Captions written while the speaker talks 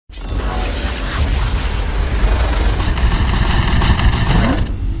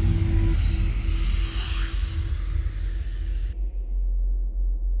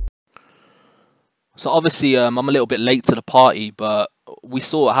So obviously, I'm a little bit late to the party, but we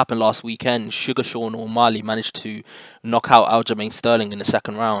saw what happened last weekend. Sugar Sean or Malley managed to knock out Aljamain Sterling in the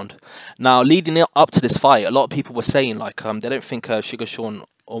second round. Now, leading up to this fight, a lot of people were saying like they don't think Sugar Sean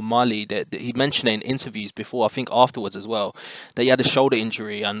or Malley. That he mentioned it in interviews before, I think afterwards as well, that he had a shoulder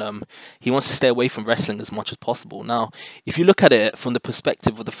injury and he wants to stay away from wrestling as much as possible. Now, if you look at it from the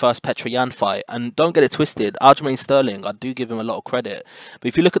perspective of the first Petr Yan fight, and don't get it twisted, Aljamain Sterling, I do give him a lot of credit, but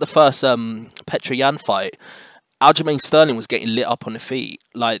if you look at the first Petr Yan fight, Aljamain Sterling was getting lit up on the feet.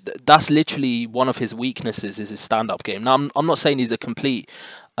 Like, that's literally one of his weaknesses, is his stand-up game. Now, I'm not saying he's a complete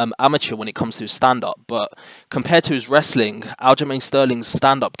amateur when it comes to his stand-up, but compared to his wrestling, Aljamain Sterling's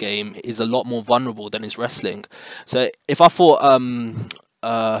stand-up game is a lot more vulnerable than his wrestling. So if I thought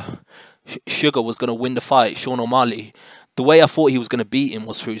Sugar was going to win the fight, Sean O'Malley, the way I thought he was going to beat him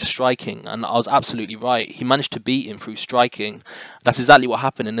was through striking, and I was absolutely right. He managed to beat him through striking. That's exactly what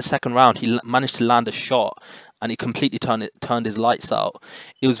happened. In the second round, he managed to land a shot, and he completely turned his lights out.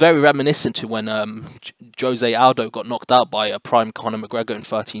 It was very reminiscent to when Jose Aldo got knocked out by a prime Conor McGregor in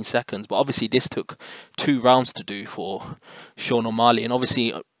 13 seconds. But obviously, this took 2 rounds to do for Sean O'Malley, and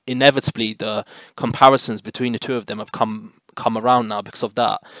obviously, inevitably, the comparisons between the two of them have come around now because of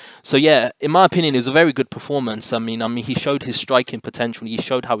that. So yeah, in my opinion, it was a very good performance. I mean, he showed his striking potential. He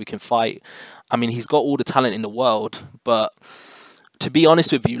showed how he can fight. I mean, he's got all the talent in the world, but to be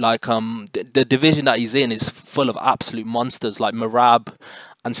honest with you, like the division that he's in is full of absolute monsters like Merab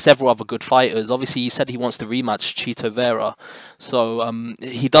and several other good fighters. Obviously, he said he wants to rematch Chito Vera, so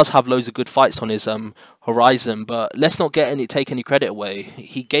he does have loads of good fights on his horizon. But let's not take any credit away.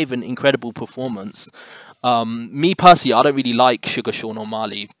 He gave an incredible performance. Me personally, I don't really like Sugar Sean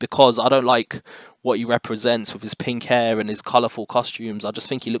O'Malley because I don't like what he represents with his pink hair and his colourful costumes. I just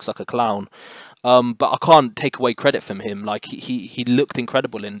think he looks like a clown. But I can't take away credit from him. Like he looked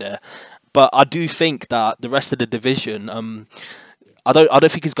incredible in there. But I do think that the rest of the division, I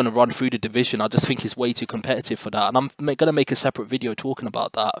don't think he's going to run through the division. I just think he's way too competitive for that, and I'm going to make a separate video talking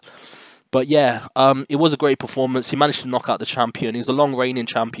about that. But yeah, it was a great performance. He managed to knock out the champion. He was a long reigning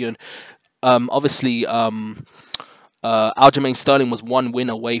champion. Obviously, Aljamain Sterling was 1 win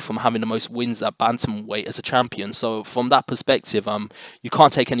away from having the most wins at bantamweight as a champion. So from that perspective, you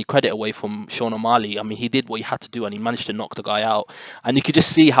can't take any credit away from Sean O'Malley. I mean, he did what he had to do, and he managed to knock the guy out. And you could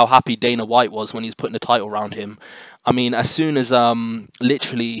just see how happy Dana White was when he was putting the title around him. I mean, as soon as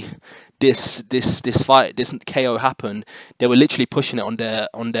literally this KO happened, they were literally pushing it on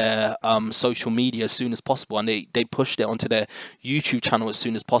their social media as soon as possible, and they pushed it onto their YouTube channel as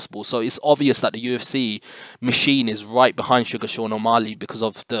soon as possible. So it's obvious that the UFC machine is right behind Sugar Sean O'Malley because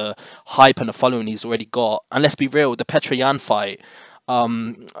of the hype and the following he's already got. And let's be real, the Petr Yan fight,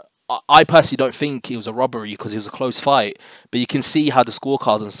 I personally don't think it was a robbery because it was a close fight, but you can see how the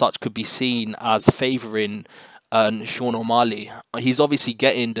scorecards and such could be seen as favouring Sean O'Malley. He's obviously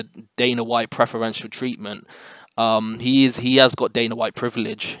getting the Dana White preferential treatment. He has got Dana White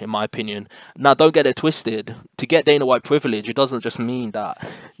privilege, in my opinion. Now, don't get it twisted. To get Dana White privilege, it doesn't just mean that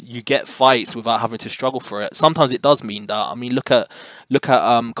you get fights without having to struggle for it. Sometimes it does mean that. I mean, look at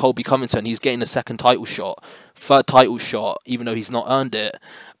Colby Covington. He's getting a second title shot, third title shot, even though he's not earned it.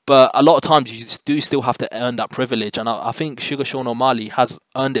 But a lot of times you do still have to earn that privilege, and I think Sugar Sean O'Malley has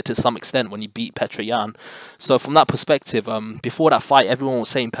earned it to some extent when he beat Petr Yan. So from that perspective, before that fight, everyone was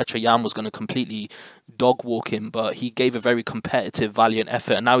saying Petr Yan was going to completely dog walk him, but he gave a very competitive, valiant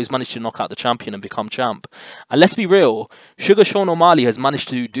effort, and now he's managed to knock out the champion and become champ. And let's be real, Sugar Sean O'Malley has managed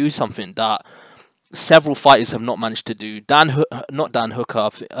to do something that several fighters have not managed to do. Not Dan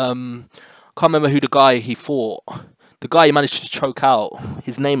Hooker. Can't remember who the guy he fought. The guy he managed to choke out,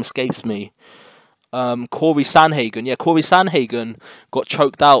 his name escapes me. Corey Sandhagen. Yeah, Corey Sandhagen got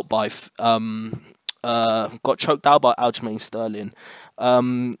choked out by Aljamain Sterling.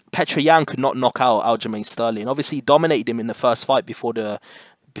 Petr Yan could not knock out Aljamain Sterling. Obviously, he dominated him in the first fight before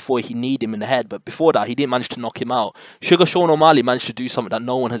he kneed him in the head, but before that, he didn't manage to knock him out. Sugar Sean O'Malley managed to do something that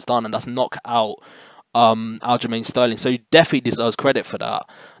no one has done, and that's knock out Aljamain Sterling. So he definitely deserves credit for that,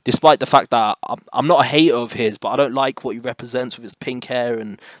 despite the fact that I'm not a hater of his, but I don't like what he represents with his pink hair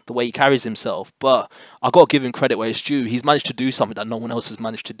and the way he carries himself. But I got to give him credit where it's due. He's managed to do something that no one else has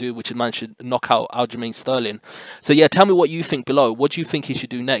managed to do, which is managed to knock out Aljamain Sterling. So yeah, tell me what you think below. What do you think he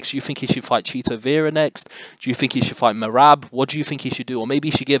should do next? Do you think he should fight Chito Vera next? Do you think he should fight Merab? What do you think he should do? Or maybe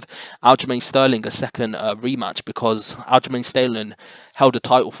he should give Aljamain Sterling a second rematch, because Aljamain Sterling held the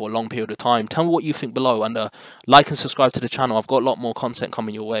title for a long period of time. Tell me what you think below, and like and subscribe to the channel. I've got a lot more content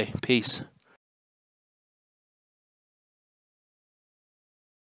coming your way. Peace.